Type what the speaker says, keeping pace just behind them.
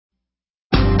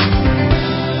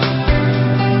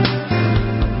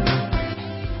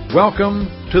Welcome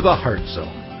to the Heart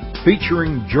Zone,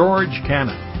 featuring George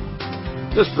Cannon.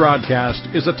 This broadcast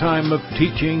is a time of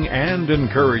teaching and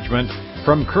encouragement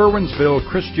from Curwensville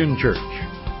Christian Church.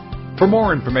 For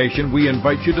more information, we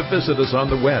invite you to visit us on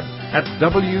the web at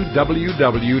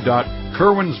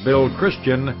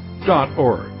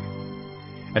www.curwensvillechristian.org.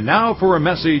 And now for a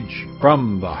message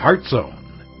from the Heart Zone.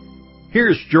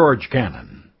 Here's George Cannon.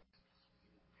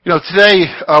 Today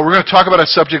we're going to talk about a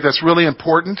subject that's really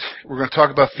important. We're going to talk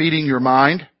about feeding your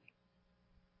mind.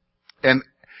 And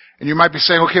you might be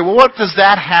saying, okay, well, what does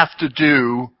that have to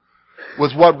do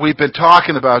with what we've been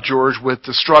talking about, George, with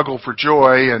the struggle for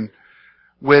joy and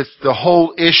with the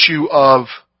whole issue of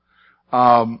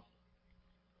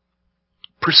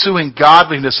pursuing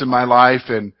godliness in my life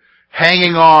and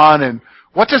hanging on, and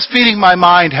what does feeding my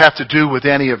mind have to do with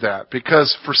any of that?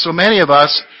 Because for so many of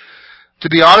us, to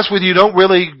be honest with you, don't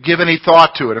really give any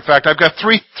thought to it. In fact, I've got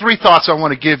three thoughts I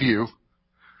want to give you.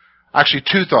 Actually,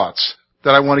 two thoughts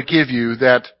that I want to give you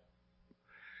that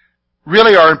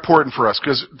really are important for us.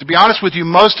 Because to be honest with you,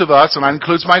 most of us, and that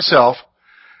includes myself,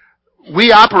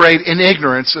 we operate in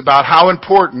ignorance about how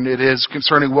important it is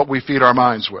concerning what we feed our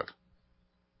minds with.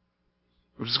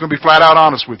 I'm just going to be flat out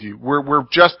honest with you. We're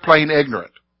just plain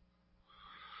ignorant.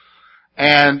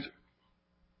 And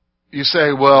you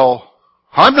say, well,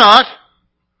 I'm not.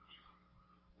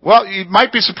 Well, you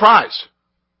might be surprised.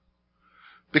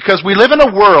 Because we live in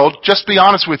a world, just be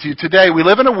honest with you, today we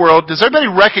live in a world, does everybody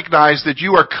recognize that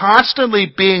you are constantly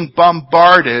being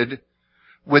bombarded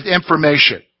with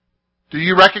information? Do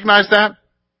you recognize that?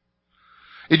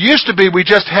 It used to be we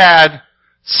just had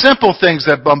simple things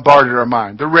that bombarded our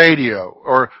mind, the radio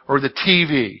or the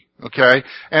TV, okay?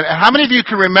 And how many of you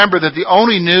can remember that the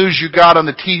only news you got on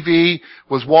the TV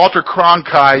was Walter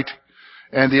Cronkite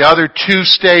and the other two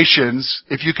stations,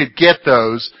 if you could get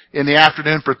those, in the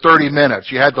afternoon for 30 minutes.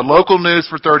 You had the local news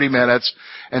for 30 minutes,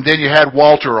 and then you had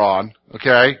Walter on,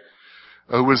 okay,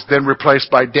 who was then replaced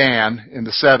by Dan in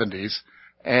the 70s.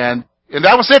 And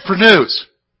that was it for news.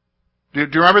 Do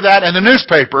you remember that? And the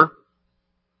newspaper.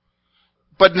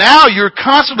 But now you're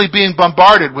constantly being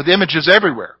bombarded with images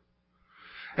everywhere.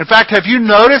 In fact, have you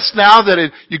noticed now that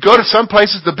you go to some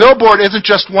places, the billboard isn't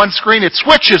just one screen, it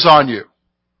switches on you.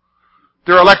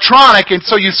 They're electronic, and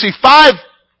so you see 5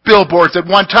 billboards at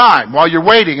one time while you're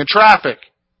waiting in traffic.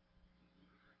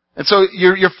 And so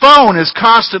your phone is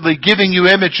constantly giving you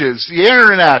images, the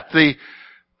internet,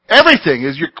 everything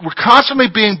we're constantly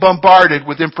being bombarded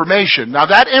with information. Now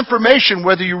that information,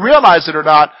 whether you realize it or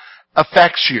not,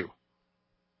 affects you.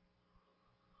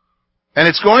 And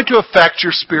it's going to affect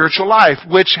your spiritual life,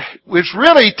 which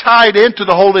really tied into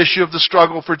the whole issue of the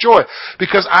struggle for joy.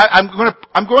 Because I'm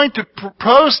going to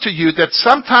propose to you that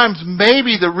sometimes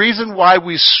maybe the reason why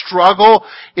we struggle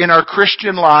in our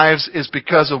Christian lives is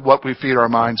because of what we feed our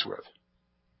minds with.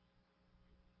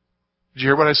 Did you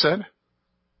hear what I said?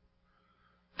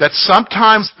 That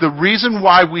sometimes the reason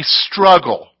why we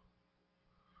struggle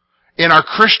in our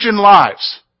Christian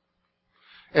lives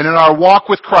and in our walk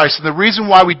with Christ, and the reason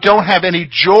why we don't have any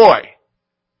joy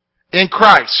in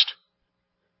Christ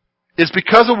is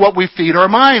because of what we feed our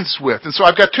minds with. And so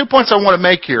I've got 2 points I want to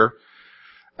make here,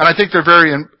 and I think they're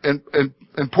very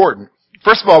important.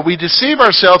 First of all, we deceive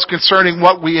ourselves concerning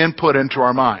what we input into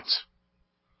our minds.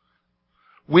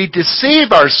 We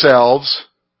deceive ourselves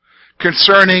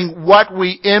concerning what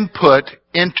we input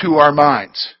into our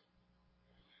minds.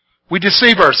 We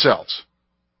deceive ourselves.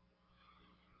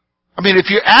 I mean, if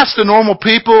you ask the normal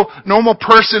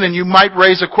person, and you might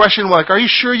raise a question like, are you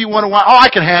sure you want to watch? Oh, I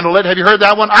can handle it. Have you heard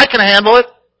that one? I can handle it.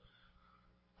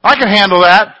 I can handle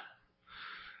that.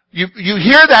 You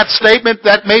hear that statement,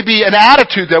 that may be an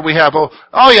attitude that we have.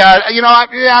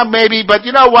 Yeah, maybe, but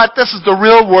you know what? This is the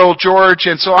real world, George,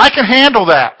 and so I can handle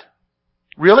that.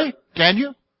 Really? Can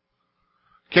you?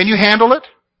 Can you handle it?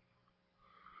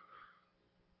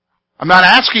 I'm not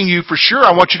asking you for sure.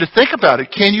 I want you to think about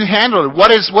it. Can you handle it? What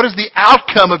is the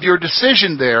outcome of your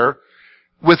decision there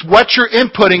with what you're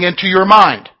inputting into your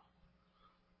mind?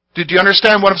 Did you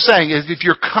understand what I'm saying? Is if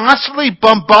you're constantly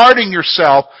bombarding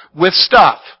yourself with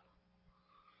stuff,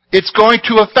 it's going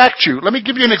to affect you. Let me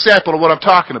give you an example of what I'm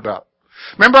talking about.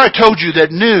 Remember I told you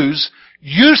that news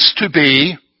used to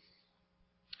be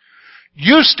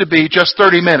just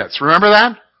 30 minutes. Remember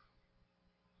that?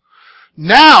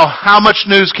 Now, how much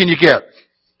news can you get?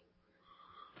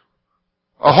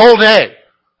 A whole day.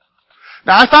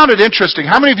 Now, I found it interesting.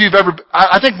 How many of you have ever,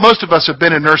 I think most of us have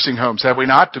been in nursing homes, have we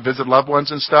not, to visit loved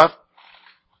ones and stuff?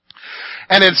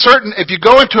 And if you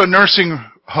go into a nursing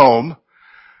home,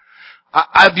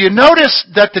 have you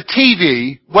noticed that the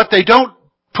TV, what they don't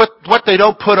they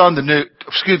don't put on the news.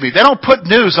 They don't put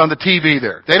news on the TV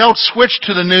there. They don't switch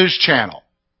to the news channel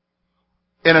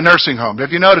in a nursing home.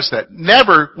 Have you noticed that?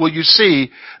 Never will you see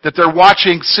that they're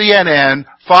watching CNN,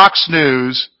 Fox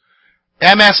News,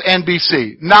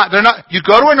 MSNBC. They're not. You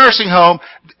go to a nursing home,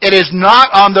 it is not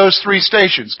on those three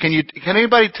stations. Can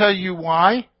anybody tell you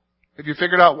why? Have you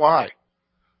figured out why?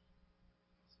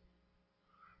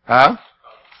 Huh?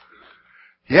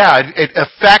 Yeah, it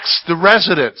affects the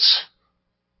residents.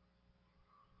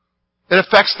 It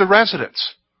affects the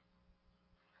residents.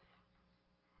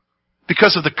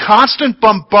 Because of the constant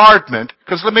bombardment,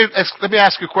 because let me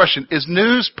ask you a question. Is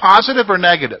news positive or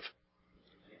negative?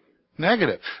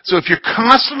 Negative. So if you're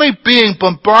constantly being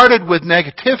bombarded with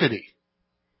negativity,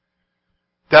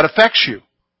 that affects you.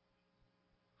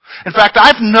 In fact,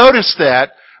 I've noticed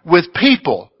that with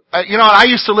people. I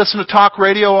used to listen to talk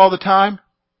radio all the time.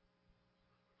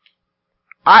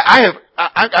 I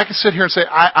can sit here and say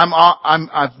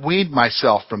I've weaned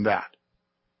myself from that.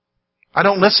 I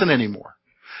don't listen anymore.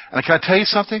 And can I tell you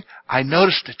something? I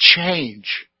noticed a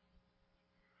change.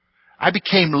 I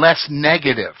became less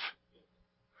negative,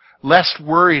 less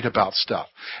worried about stuff.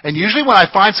 And usually when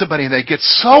I find somebody and they get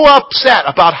so upset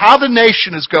about how the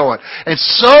nation is going and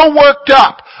so worked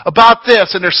up about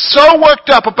this and they're so worked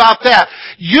up about that,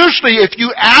 usually if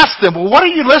you ask them, well, what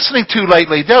are you listening to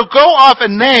lately? They'll go off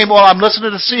and name, well, I'm listening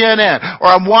to CNN, or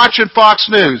I'm watching Fox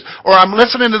News, or I'm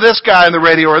listening to this guy on the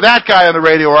radio, or that guy on the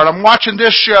radio, or I'm watching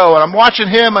this show, and I'm watching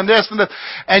him and this and that.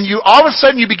 And you all of a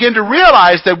sudden you begin to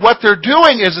realize that what they're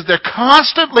doing is that they're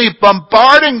constantly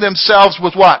bombarding themselves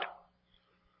with what?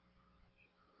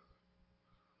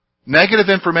 Negative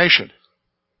information.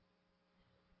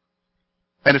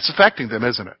 And it's affecting them,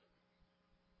 isn't it?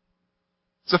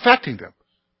 It's affecting them.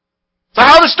 So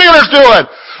how are the Steelers doing?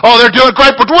 Oh, they're doing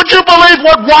great, but would you believe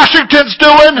what Washington's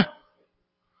doing?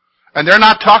 And they're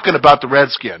not talking about the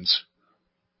Redskins.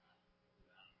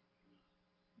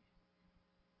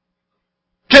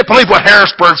 Can't believe what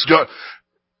Harrisburg's doing.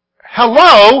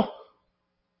 Hello?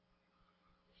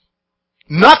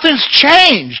 Nothing's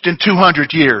changed in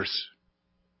 200 years.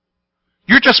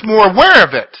 You're just more aware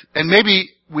of it, and maybe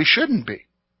we shouldn't be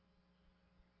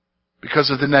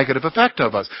because of the negative effect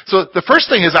of us. So the first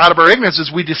thing is, out of our ignorance,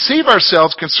 is we deceive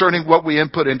ourselves concerning what we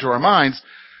input into our minds.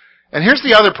 And here's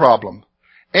the other problem.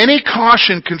 Any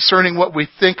caution concerning what we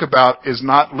think about is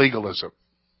not legalism.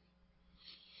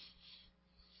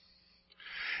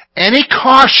 Any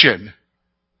caution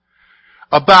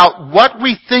about what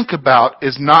we think about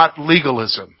is not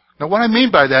legalism. Now, what I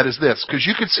mean by that is this, because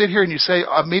you could sit here and you say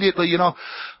immediately,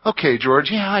 okay, George,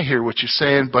 yeah, I hear what you're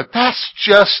saying, but that's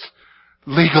just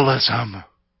legalism.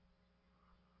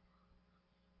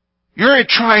 You're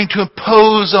trying to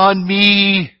impose on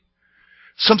me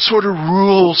some sort of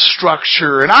rule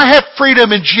structure, and I have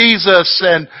freedom in Jesus,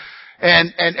 and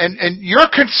your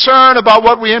concern about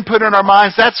what we input in our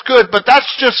minds, that's good, but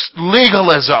that's just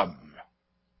legalism.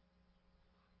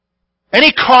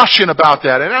 Any caution about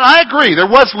that? And I agree, there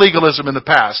was legalism in the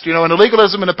past. In the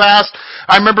legalism in the past,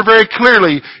 I remember very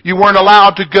clearly you weren't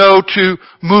allowed to go to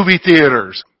movie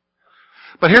theaters.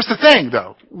 But here's the thing,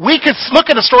 though. We could look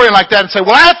at a story like that and say,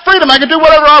 well, I have freedom, I can do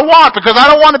whatever I want because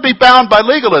I don't want to be bound by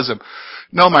legalism.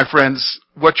 No, my friends,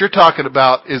 what you're talking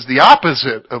about is the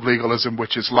opposite of legalism,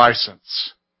 which is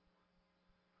license.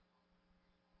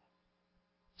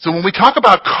 So when we talk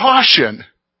about caution,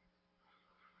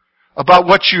 about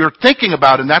what you're thinking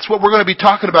about, and that's what we're going to be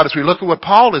talking about as we look at what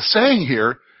Paul is saying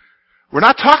here. We're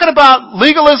not talking about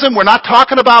legalism, we're not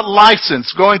talking about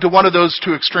license, going to one of those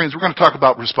two extremes. We're going to talk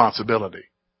about responsibility.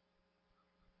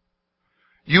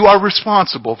 You are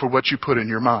responsible for what you put in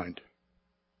your mind.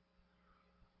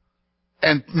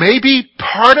 And maybe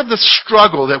part of the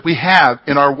struggle that we have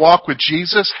in our walk with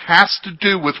Jesus has to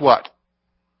do with what?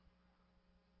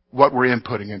 What we're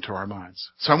inputting into our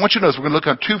minds. So I want you to notice, we're going to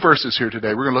look at two verses here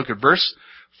today. We're going to look at verse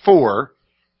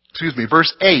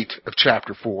 8 of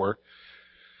chapter 4,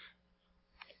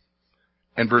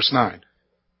 and verse 9.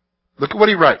 Look at what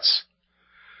he writes.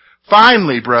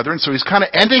 Finally, brethren, so he's kind of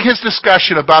ending his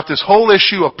discussion about this whole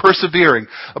issue of persevering,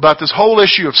 about this whole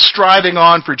issue of striving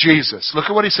on for Jesus. Look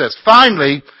at what he says.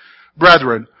 Finally,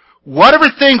 brethren, whatever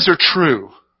things are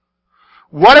true,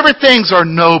 whatever things are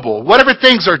noble, whatever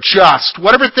things are just,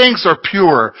 whatever things are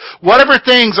pure, whatever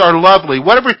things are lovely,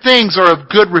 whatever things are of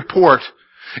good report,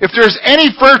 if there's any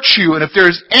virtue and if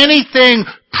there's anything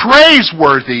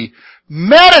praiseworthy,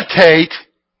 meditate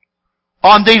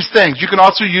on these things. You can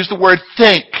also use the word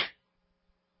think.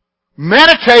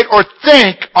 Meditate or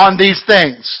think on these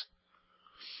things.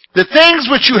 The things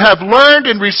which you have learned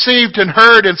and received and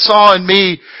heard and saw in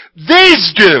me,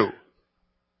 these do.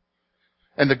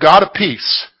 and the God of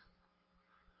peace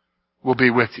will be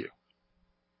with you.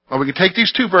 Well, we can take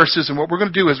these two verses, and what we're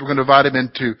going to do is we're going to divide them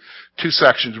into two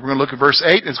sections. We're going to look at verse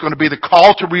 8, and it's going to be the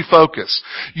call to refocus.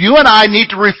 You and I need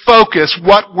to refocus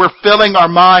what we're filling our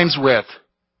minds with.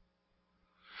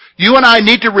 You and I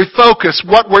need to refocus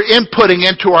what we're inputting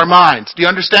into our minds. Do you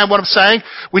understand what I'm saying?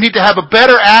 We need to have a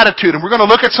better attitude, and we're going to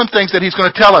look at some things that he's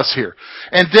going to tell us here.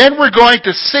 And then we're going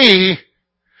to see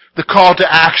the call to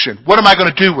action. What am I going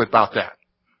to do about that?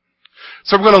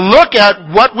 So we're going to look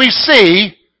at what we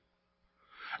see,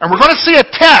 and we're going to see a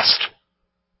test.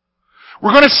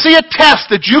 We're going to see a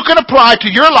test that you can apply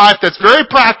to your life that's very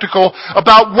practical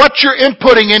about what you're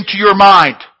inputting into your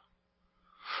mind.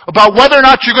 About whether or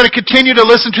not you're going to continue to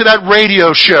listen to that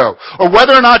radio show, or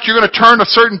whether or not you're going to turn a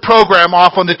certain program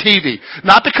off on the TV.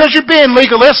 Not because you're being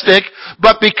legalistic,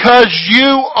 but because you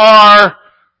are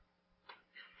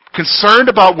concerned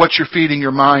about what you're feeding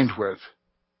your mind with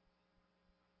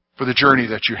for the journey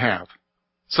that you have.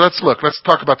 So let's look. Let's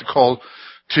talk about the call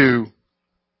to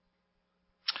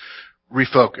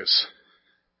refocus.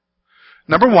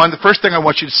 Number one, the first thing I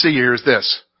want you to see here is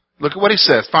this. Look at what he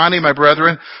says. Finally, my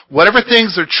brethren, whatever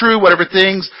things are true, whatever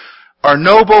things are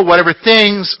noble, whatever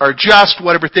things are just,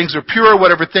 whatever things are pure,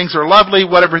 whatever things are lovely,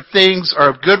 whatever things are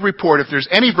of good report, if there's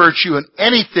any virtue in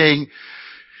anything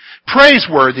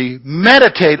praiseworthy,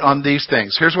 meditate on these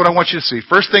things. Here's what I want you to see.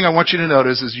 First thing I want you to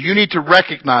notice is you need to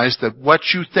recognize that what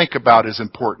you think about is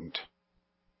important.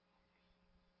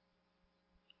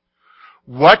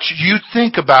 What you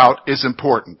think about is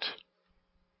important.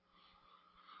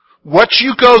 What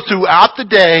you go throughout the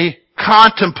day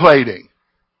contemplating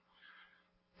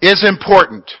is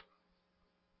important.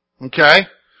 Okay?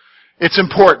 It's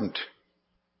important.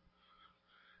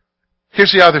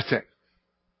 Here's the other thing.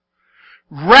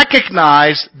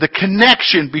 Recognize the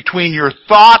connection between your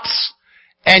thoughts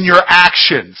and your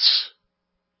actions.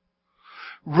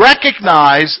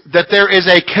 Recognize that there is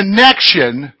a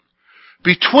connection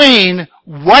between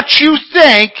what you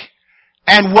think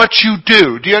and what you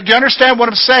do. Do you understand what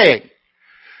I'm saying?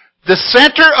 The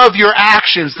center of your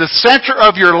actions, the center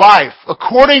of your life,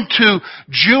 according to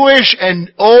Jewish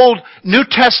and Old New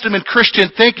Testament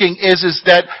Christian thinking is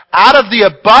that out of the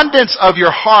abundance of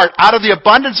your heart, out of the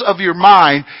abundance of your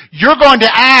mind, you're going to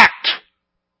act.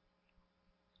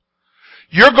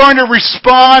 You're going to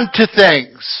respond to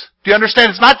things. Do you understand?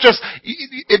 It's not just,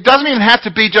 it doesn't even have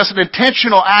to be just an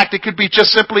intentional act. It could be just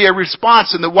simply a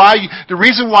response. And the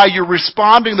reason why you're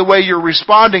responding the way you're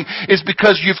responding is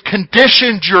because you've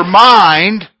conditioned your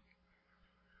mind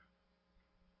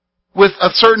with a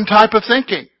certain type of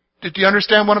thinking. Do you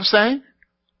understand what I'm saying?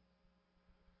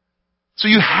 So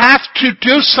you have to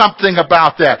do something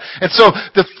about that. And so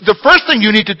the first thing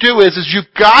you need to do is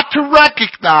you've got to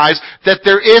recognize that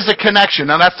there is a connection.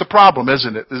 Now that's the problem,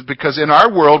 isn't it? Is because in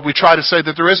our world we try to say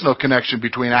that there is no connection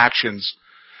between actions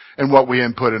and what we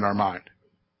input in our mind.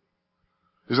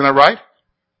 Isn't that right?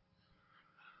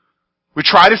 We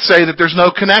try to say that there's no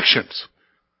connections.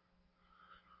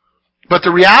 But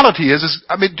the reality is,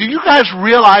 do you guys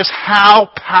realize how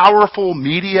powerful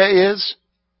media is?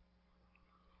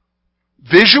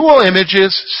 Visual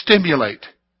images stimulate.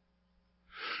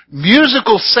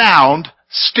 Musical sound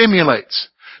stimulates.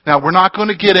 Now, we're not going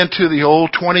to get into the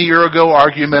old 20-year-ago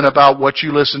argument about what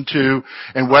you listen to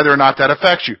and whether or not that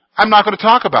affects you. I'm not going to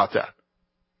talk about that.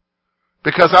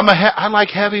 Because I like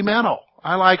heavy metal.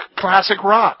 I like classic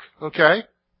rock, okay?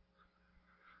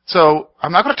 So,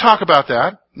 I'm not going to talk about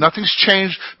that. Nothing's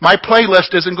changed. My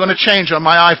playlist isn't going to change on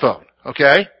my iPhone,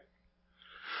 okay?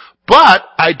 But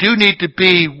I do need to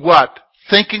be what?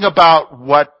 Thinking about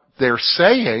what they're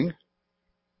saying.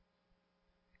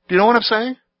 Do you know what I'm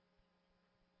saying?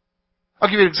 I'll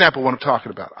give you an example of what I'm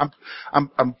talking about.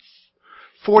 I'm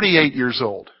 48 years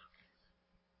old.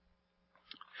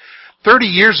 30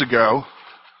 years ago,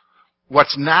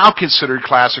 what's now considered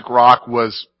classic rock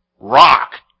was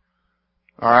rock.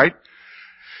 Alright?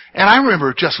 And I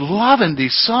remember just loving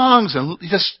these songs and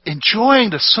just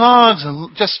enjoying the songs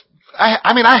and just, I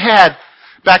had,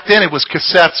 back then it was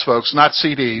cassettes, folks, not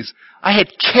CDs. I had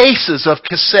cases of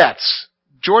cassettes.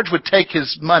 George would take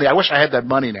his money. I wish I had that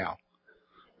money now.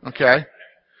 Okay?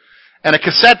 And a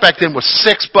cassette back then was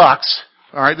 $6.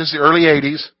 Alright, this is the early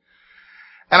 80s.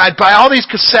 And I'd buy all these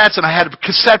cassettes and I had a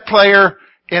cassette player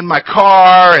in my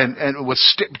car and it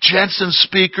was Jensen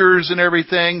speakers and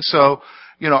everything. So,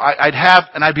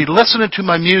 I'd be listening to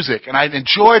my music and I'd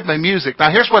enjoyed my music.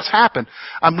 Now here's what's happened.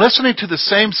 I'm listening to the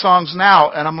same songs now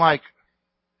and I'm like,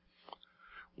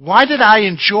 why did I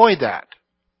enjoy that?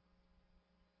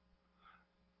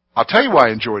 I'll tell you why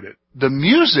I enjoyed it. the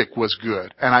music was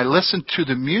good, and I listened to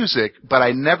the music, but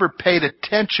I never paid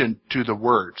attention to the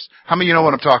words. How many of you know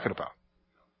what I'm talking about?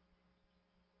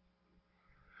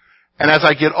 And as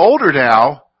I get older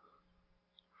now,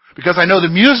 because I know the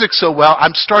music so well,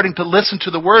 I'm starting to listen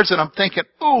to the words, and I'm thinking,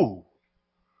 ooh,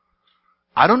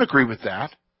 I don't agree with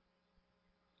that.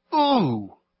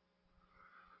 Ooh,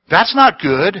 that's not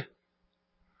good.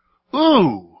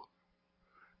 Ooh,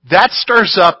 that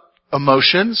stirs up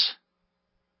emotions.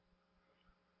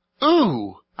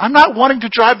 Ooh, I'm not wanting to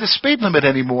drive the speed limit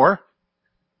anymore.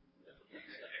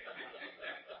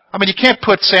 I mean, you can't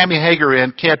put Sammy Hagar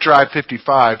in, can't drive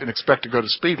 55 and expect to go to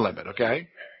speed limit, okay?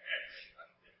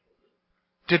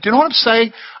 Do you know what I'm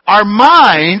saying? Our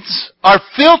minds are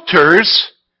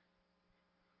filters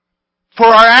for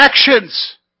our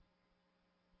actions.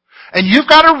 And you've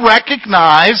got to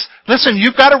recognize, listen,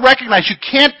 you've got to recognize, you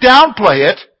can't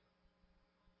downplay it.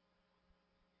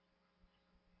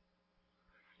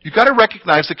 You've got to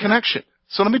recognize the connection.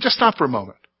 So let me just stop for a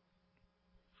moment.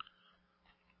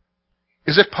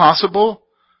 Is it possible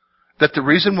that the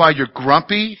reason why you're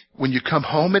grumpy when you come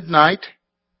home at night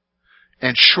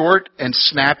and short and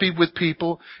snappy with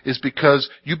people is because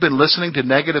you've been listening to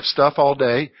negative stuff all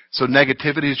day, so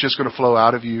negativity is just going to flow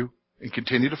out of you and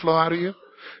continue to flow out of you?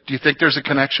 Do you think there's a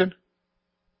connection?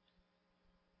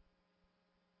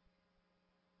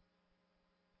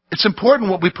 It's important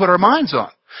what we put our minds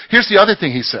on. Here's the other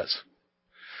thing he says.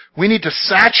 We need to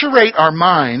saturate our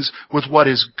minds with what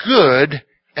is good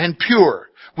and pure.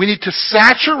 We need to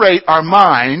saturate our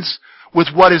minds with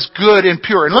what is good and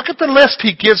pure. And look at the list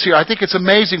he gives here. I think it's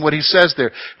amazing what he says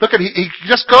there. Look at, he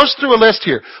just goes through a list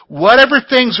here. Whatever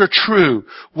things are true,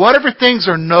 whatever things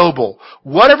are noble,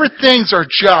 whatever things are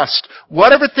just,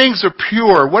 whatever things are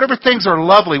pure, whatever things are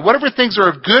lovely, whatever things are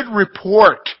of good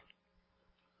report.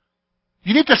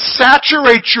 You need to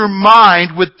saturate your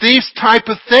mind with these type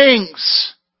of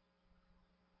things.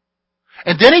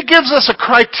 And then he gives us a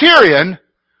criterion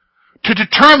to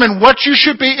determine what you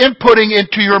should be inputting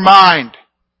into your mind.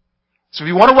 So if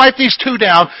you want to write these two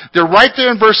down, they're right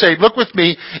there in verse 8. Look with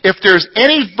me. If there's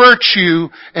any virtue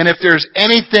and if there's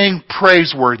anything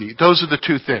praiseworthy, those are the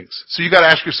two things. So you got to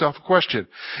ask yourself a question.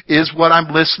 Is what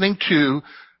I'm listening to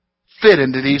fit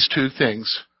into these two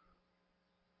things?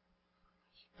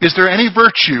 Is there any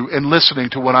virtue in listening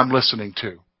to what I'm listening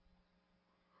to?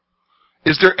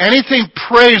 Is there anything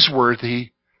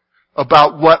praiseworthy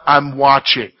about what I'm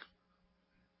watching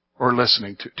or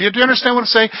listening to? Do you understand what I'm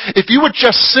saying? If you would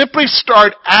just simply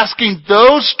start asking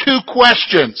those two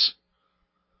questions,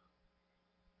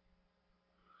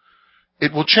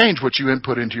 it will change what you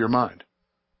input into your mind.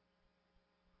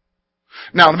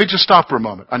 Now, let me just stop for a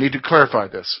moment. I need to clarify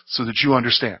this so that you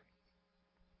understand.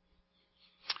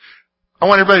 I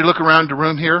want everybody to look around the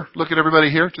room here. Look at everybody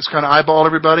here. Just kind of eyeball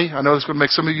everybody. I know it's going to make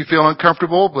some of you feel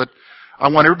uncomfortable, but I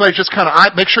want everybody just kind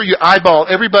of make sure you eyeball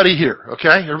everybody here.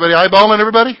 Okay? Everybody eyeballing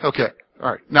everybody? Okay.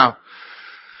 All right. Now,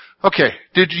 okay.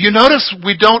 Did you notice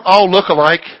we don't all look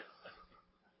alike?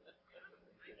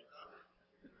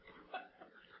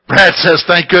 Brad says,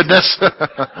 thank goodness.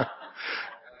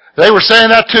 They were saying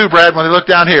that too, Brad, when they looked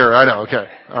down here. I know. Okay.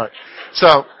 All right.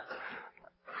 So,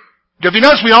 have you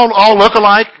noticed we all look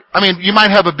alike? I mean, you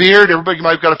might have a beard. Everybody, you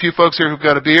might have got a few folks here who've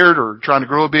got a beard or trying to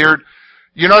grow a beard.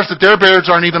 You notice that their beards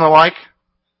aren't even alike?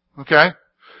 Okay?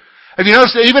 Have you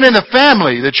noticed that even in the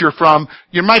family that you're from,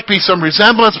 there might be some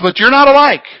resemblance, but you're not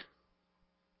alike?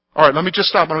 Alright, let me just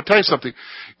stop. I'm going to tell you something.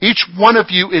 Each one of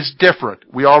you is different.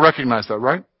 We all recognize that,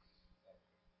 right?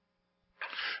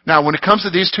 Now, when it comes to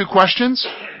these two questions,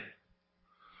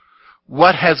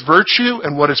 what has virtue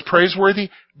and what is praiseworthy,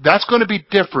 that's going to be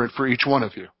different for each one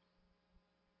of you.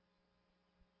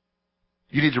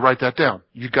 You need to write that down.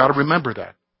 You've got to remember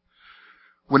that.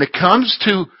 When it comes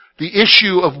to the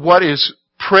issue of what is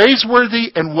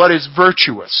praiseworthy and what is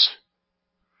virtuous,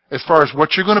 as far as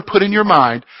what you're going to put in your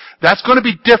mind, that's going to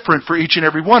be different for each and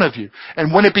every one of you.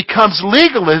 And when it becomes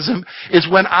legalism is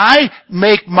when I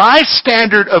make my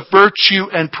standard of virtue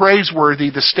and praiseworthy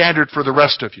the standard for the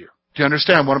rest of you. Do you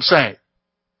understand what I'm saying?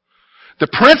 The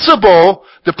principle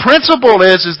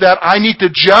is that I need to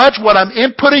judge what I'm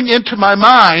inputting into my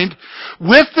mind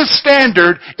with the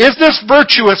standard, is this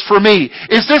virtuous for me?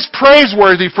 Is this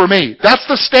praiseworthy for me? That's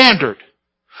the standard.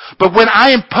 But when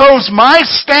I impose my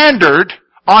standard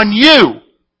on you,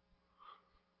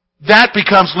 that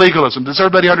becomes legalism. Does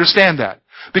everybody understand that?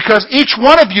 Because each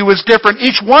one of you is different.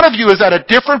 Each one of you is at a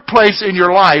different place in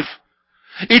your life.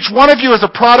 Each one of you is a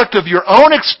product of your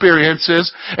own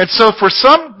experiences. And so for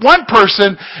one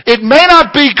person, it may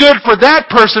not be good for that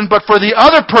person, but for the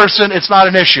other person, it's not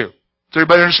an issue. Does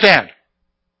everybody understand?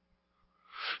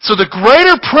 So the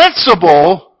greater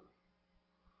principle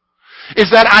is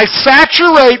that I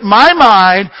saturate my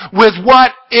mind with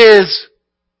what is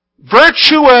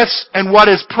virtuous and what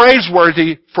is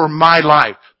praiseworthy for my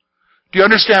life. Do you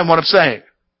understand what I'm saying?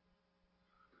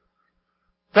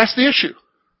 That's the issue.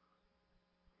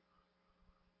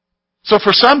 So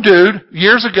for some dude,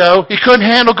 years ago, he couldn't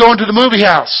handle going to the movie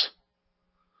house.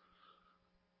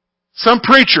 Some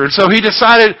preacher, and so he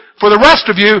decided, for the rest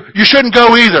of you, you shouldn't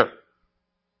go either.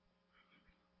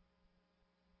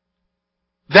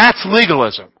 That's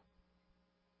legalism.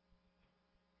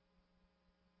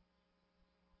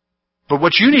 But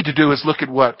what you need to do is look at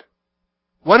what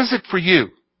is it for you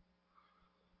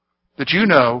that you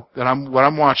know that what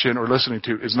I'm watching or listening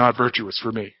to is not virtuous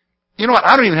for me. You know what?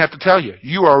 I don't even have to tell you.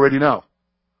 You already know.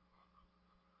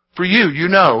 For you, you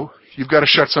know you've got to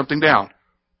shut something down.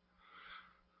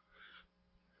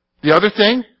 The other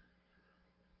thing,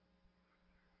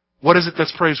 what is it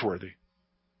that's praiseworthy?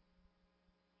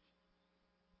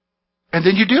 And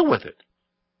then you deal with it.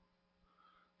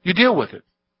 You deal with it.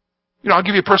 You know, I'll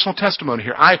give you a personal testimony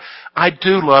here. I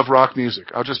do love rock music.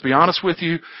 I'll just be honest with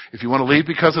you. If you want to leave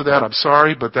because of that, I'm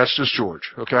sorry, but that's just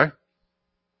George, okay?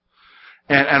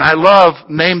 And I love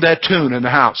Name That Tune in the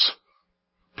house.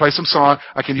 Play some song.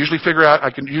 I can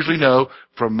usually know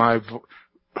from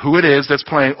who it is that's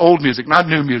playing old music, not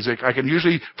new music. I can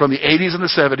usually, from the 80s and the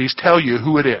 70s, tell you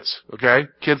who it is, okay?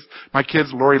 My kids,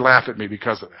 Lori, laugh at me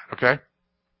because of that, okay?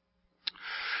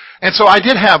 And so I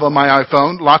did have on my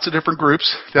iPhone lots of different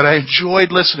groups that I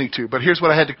enjoyed listening to, but here's what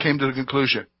I came to the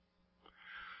conclusion.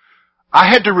 I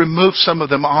had to remove some of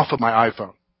them off of my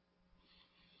iPhone.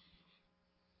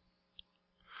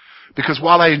 Because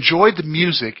while I enjoyed the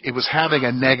music, it was having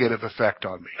a negative effect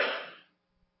on me.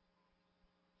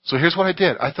 So here's what I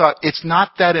did. I thought, it's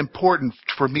not that important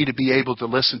for me to be able to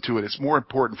listen to it. It's more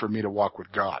important for me to walk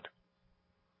with God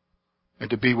and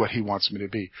to be what He wants me to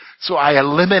be. So I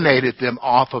eliminated them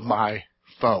off of my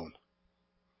phone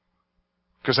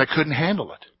because I couldn't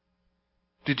handle it.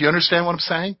 Did you understand what I'm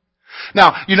saying?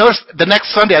 Now, you notice the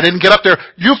next Sunday I didn't get up there,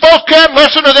 you folks can't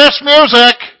listen to this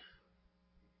music.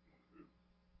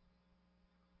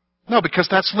 No, because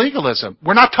that's legalism.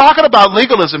 We're not talking about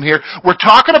legalism here. We're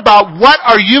talking about what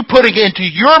are you putting into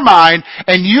your mind,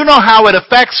 and you know how it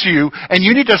affects you, and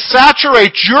you need to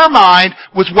saturate your mind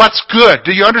with what's good.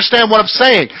 Do you understand what I'm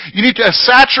saying? You need to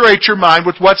saturate your mind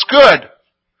with what's good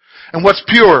and what's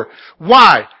pure.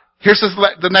 Why? Here's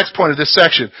the next point of this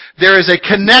section. There is a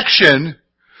connection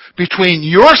between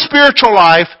your spiritual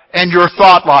life and your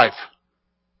thought life.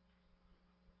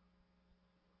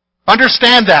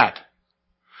 Understand that.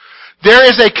 There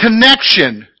is a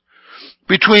connection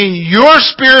between your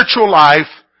spiritual life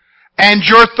and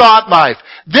your thought life.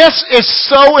 This is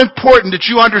so important that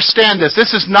you understand this.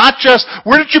 This is not just,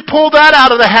 where did you pull that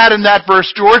out of the hat in that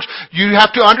verse, George? You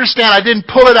have to understand, I didn't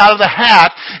pull it out of the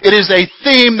hat. It is a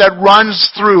theme that runs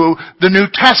through the New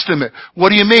Testament. What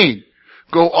do you mean?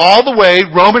 Go all the way,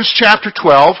 Romans chapter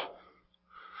 12,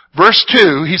 verse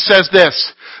 2, he says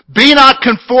this, be not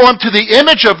conformed to the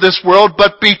image of this world,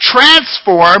 but be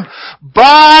transformed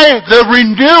by the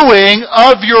renewing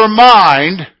of your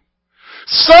mind,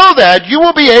 so that you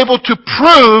will be able to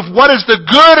prove what is the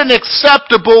good and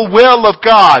acceptable will of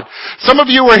God. Some of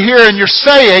you are here and you're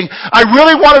saying, I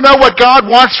really want to know what God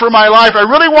wants for my life. I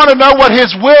really want to know what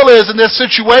His will is in this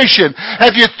situation.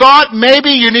 Have you thought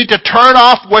maybe you need to turn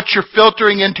off what you're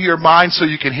filtering into your mind so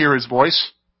you can hear His voice?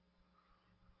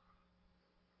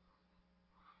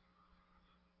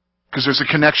 Because there's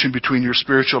a connection between your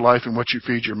spiritual life and what you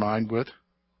feed your mind with.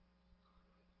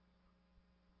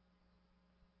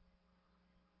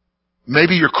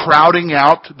 Maybe you're crowding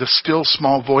out the still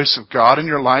small voice of God in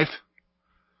your life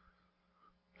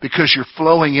because you're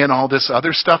flowing in all this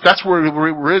other stuff. That's really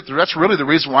the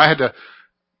reason why I had to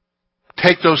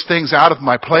take those things out of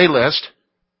my playlist,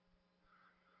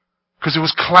 because it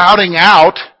was clouding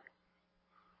out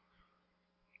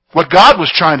what God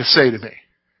was trying to say to me.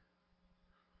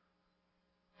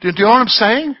 Do you know what I'm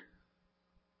saying?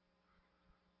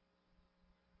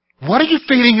 What are you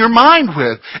feeding your mind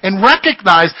with? And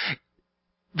recognize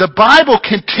the Bible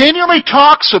continually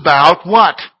talks about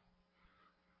what?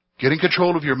 Getting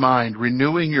control of your mind,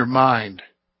 renewing your mind.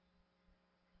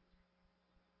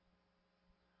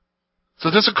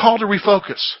 So there's a call to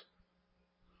refocus.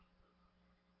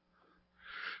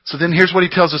 So then here's what he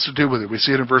tells us to do with it. We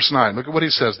see it in verse 9. Look at what he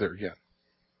says there again.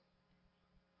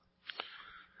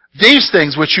 These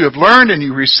things which you have learned and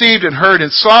you received and heard and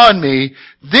saw in me,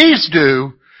 these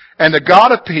do, and the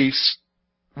God of peace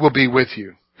will be with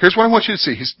you. Here's what I want you to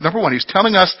see. Number one, he's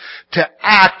telling us to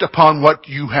act upon what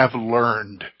you have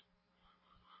learned.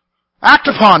 Act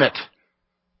upon it.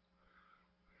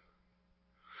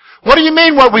 What do you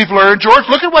mean what we've learned, George?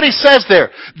 Look at what he says there.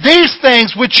 These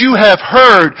things which you have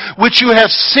heard, which you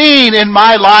have seen in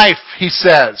my life, he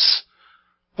says.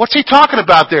 What's he talking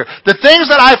about there? The things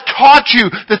that I've taught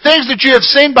you, the things that you have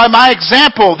seen by my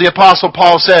example, the Apostle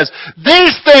Paul says,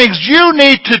 these things you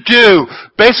need to do.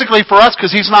 Basically for us, because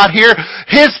he's not here,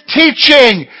 his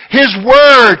teaching, his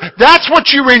word, that's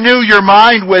what you renew your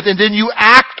mind with, and then you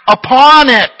act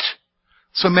upon it.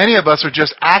 So many of us are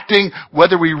just acting,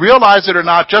 whether we realize it or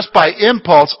not, just by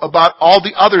impulse about all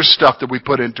the other stuff that we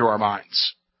put into our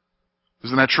minds.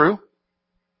 Isn't that true?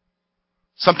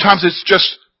 Sometimes it's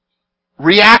just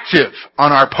reactive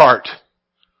on our part.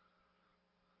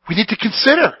 We need to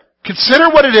consider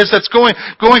what it is that's going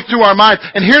through our mind.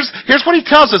 And here's what he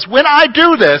tells us. When I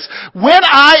do this, when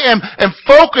I am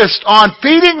focused on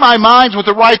feeding my minds with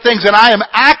the right things and I am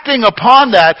acting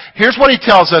upon that, here's what he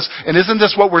tells us. And isn't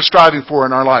this what we're striving for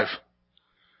in our life?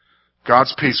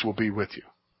 God's peace will be with you.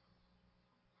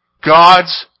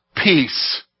 God's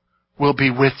peace will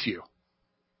be with you.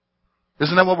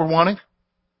 Isn't that what we're wanting?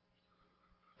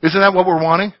 Isn't that what we're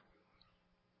wanting?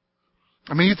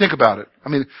 I mean, you think about it. I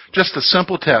mean, just a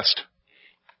simple test.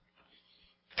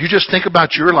 If you just think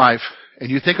about your life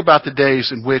and you think about the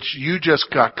days in which you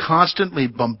just got constantly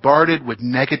bombarded with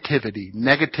negativity,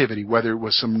 whether it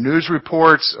was some news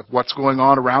reports of what's going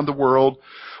on around the world,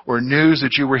 or news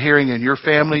that you were hearing in your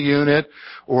family unit,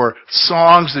 or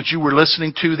songs that you were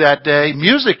listening to that day.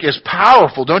 Music is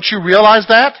powerful. Don't you realize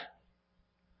that?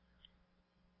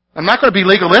 I'm not going to be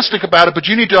legalistic about it, but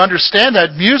you need to understand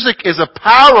that music is a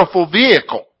powerful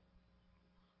vehicle.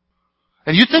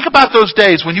 And you think about those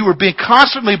days when you were being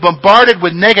constantly bombarded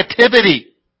with negativity.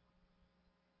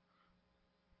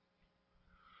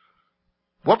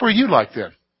 What were you like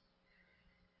then?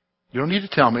 You don't need to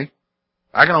tell me.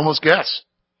 I can almost guess.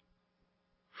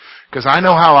 Because I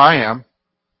know how I am.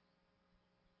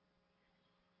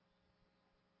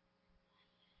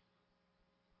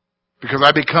 Because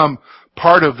I become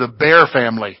part of the bear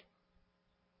family.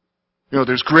 You know,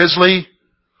 there's Grizzly,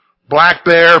 Black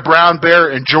Bear, Brown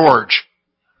Bear, and George.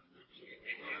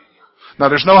 Now,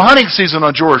 there's no hunting season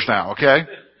on George now, okay?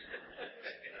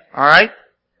 All right?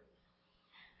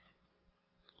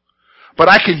 But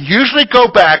I can usually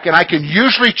go back and I can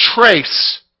usually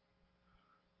trace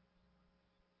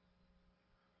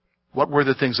what were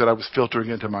the things that I was filtering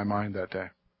into my mind that day.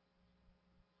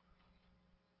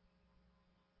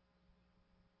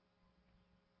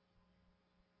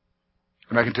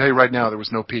 And I can tell you right now, there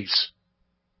was no peace.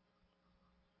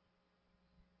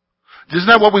 Isn't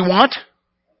that what we want?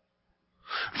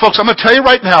 Folks, I'm going to tell you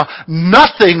right now,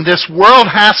 nothing this world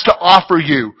has to offer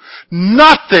you,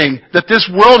 nothing that this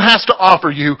world has to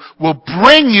offer you will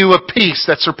bring you a peace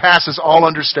that surpasses all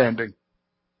understanding.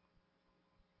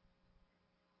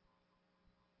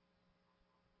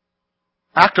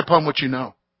 Act upon what you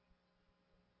know.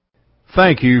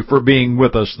 Thank you for being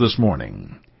with us this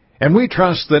morning. And we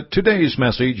trust that today's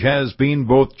message has been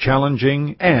both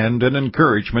challenging and an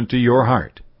encouragement to your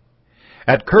heart.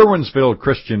 At Curwensville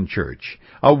Christian Church,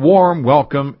 a warm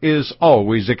welcome is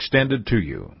always extended to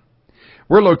you.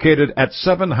 We're located at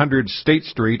 700 State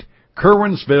Street,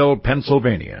 Curwensville,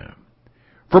 Pennsylvania.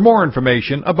 For more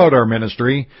information about our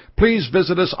ministry, please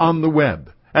visit us on the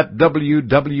web at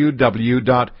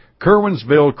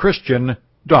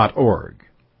www.curwensvillechristian.org.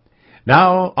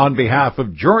 Now, on behalf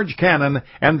of George Cannon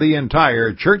and the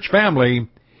entire church family,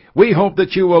 we hope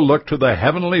that you will look to the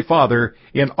Heavenly Father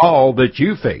in all that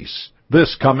you face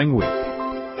this coming week.